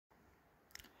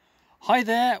Hi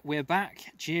there, we're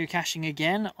back geocaching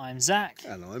again. I'm Zach.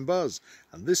 And I'm Buzz,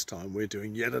 and this time we're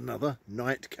doing yet another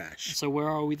night cache. So where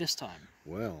are we this time?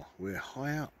 Well, we're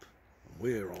high up.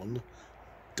 We're on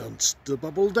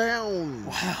Dunstable Down.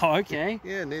 Wow, okay.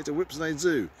 Yeah, near to Whipsnade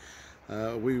Zoo.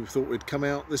 We thought we'd come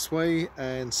out this way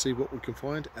and see what we can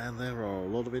find, and there are a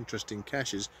lot of interesting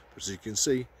caches, but as you can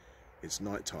see, it's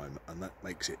night time, and that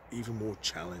makes it even more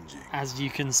challenging. As you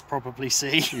can probably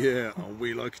see. Yeah, and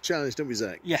we like a challenge, don't we,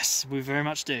 Zach? Yes, we very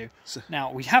much do. So,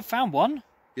 Now, we have found one.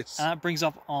 yes. And that brings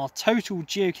up our total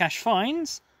geocache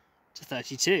finds to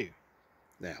 32.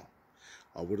 Now,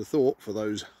 I would have thought for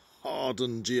those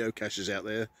hardened geocaches out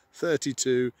there,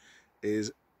 32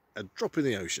 is a drop in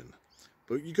the ocean.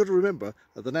 But you've got to remember,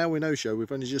 at the Now We Know show,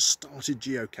 we've only just started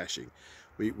geocaching.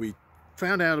 We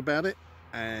found out about it,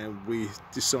 and we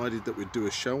decided that we'd do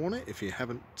a show on it. If you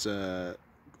haven't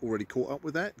already caught up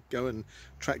with that, go and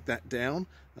track that down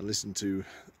and listen to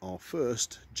our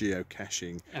first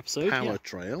geocaching Episode, power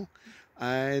trail.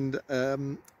 And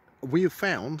we have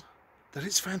found that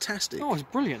it's fantastic. Oh, it's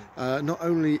brilliant. Not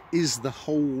only is the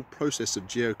whole process of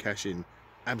geocaching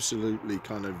absolutely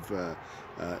kind of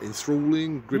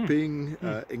enthralling, gripping,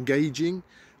 engaging,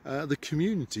 the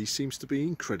community seems to be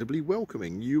incredibly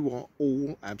welcoming. You are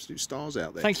all absolute stars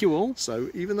out there. Thank you all. So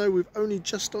even though we've only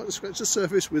just started to scratch the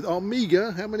surface with our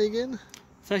meagre, how many again?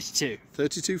 32.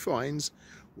 32 finds,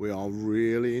 we are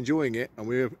really enjoying it, and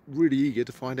we're really eager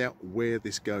to find out where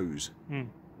this goes.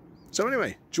 So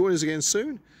anyway, join us again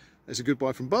soon. It's a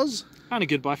goodbye from Buzz. And a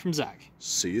goodbye from Zach.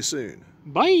 See you soon.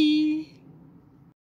 Bye.